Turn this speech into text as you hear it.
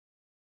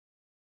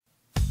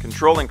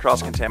Controlling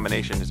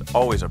cross-contamination is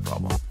always a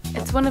problem.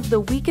 It's one of the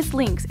weakest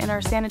links in our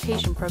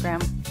sanitation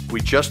program. We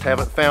just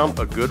haven't found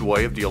a good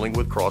way of dealing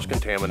with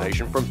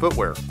cross-contamination from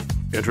footwear.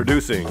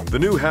 Introducing the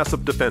new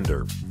HACCP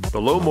Defender, the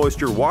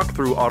low-moisture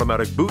walk-through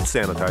automatic boot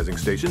sanitizing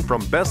station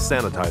from Best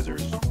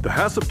Sanitizers. The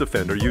HACCP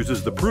Defender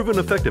uses the proven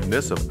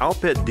effectiveness of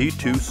Alpet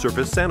D2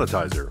 Surface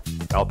Sanitizer.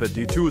 Alpet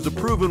D2 is a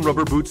proven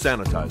rubber boot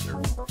sanitizer.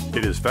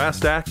 It is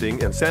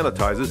fast-acting and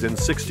sanitizes in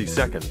 60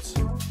 seconds.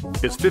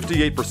 Its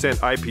 58%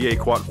 IPA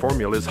quat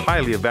formula is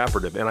highly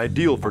evaporative and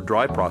ideal for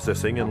dry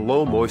processing in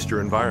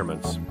low-moisture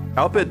environments.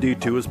 Alpet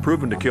D2 is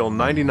proven to kill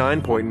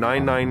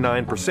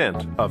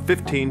 99.999% of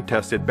 15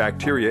 tested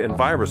bacteria and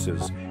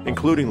viruses,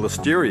 including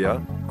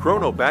Listeria,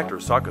 Chronobacter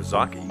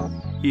sakazaki,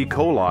 E.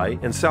 coli,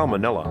 and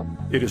Salmonella.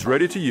 It is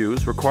ready to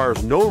use,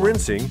 requires no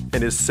rinsing,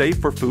 and is safe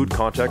for food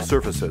contact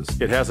surfaces.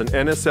 It has an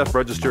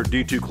NSF-registered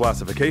D2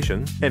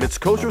 classification, and it's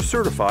kosher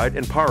certified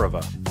in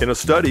Parava. In a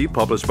study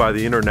published by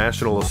the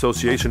International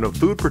Association of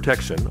Food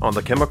Protection on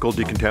the chemical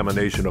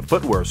decontamination of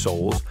footwear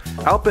soles,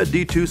 Alpet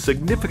D2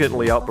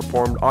 significantly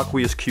outperformed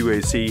aqueous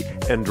QAC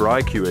and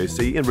dry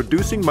QAC in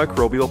reducing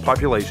microbial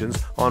populations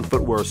on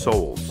footwear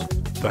soles.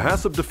 The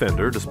HACCP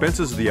Defender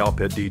dispenses the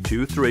Alpet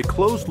D2 through a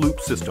closed-loop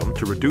system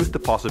to reduce the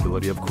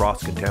possibility of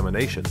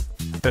cross-contamination.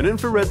 An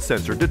infrared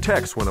sensor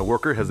detects when a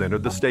worker has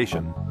entered the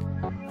station.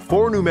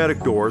 4 pneumatic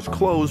doors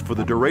close for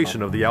the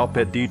duration of the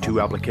Alpet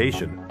D2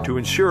 application to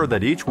ensure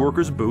that each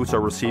worker's boots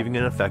are receiving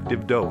an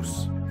effective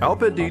dose.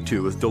 Alpet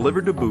D2 is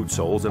delivered to boot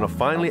soles in a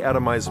finely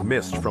atomized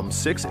mist from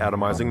 6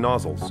 atomizing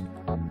nozzles.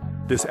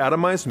 This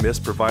atomized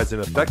mist provides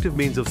an effective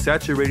means of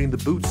saturating the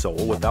boot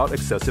sole without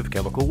excessive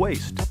chemical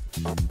waste.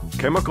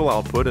 Chemical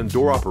output and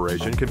door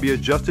operation can be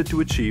adjusted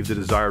to achieve the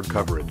desired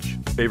coverage.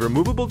 A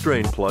removable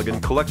drain plug and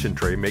collection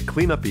tray make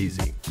cleanup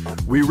easy.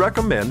 We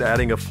recommend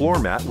adding a floor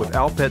mat with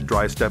Alpet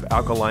Dry Step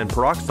Alkaline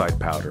Peroxide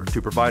Powder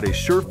to provide a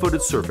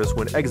sure-footed surface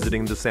when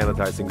exiting the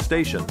sanitizing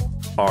station.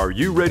 Are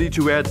you ready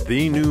to add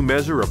the new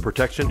measure of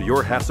protection to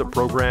your HACCP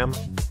program?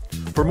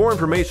 For more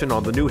information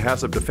on the new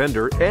HACCP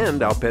Defender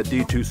and Alpet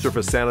D2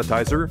 Surface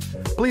Sanitizer,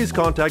 please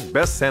contact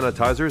Best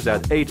Sanitizers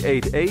at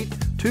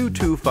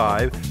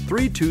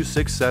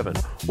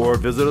 888-225-3267 or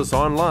visit us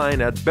online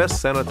at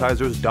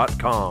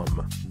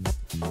bestsanitizers.com.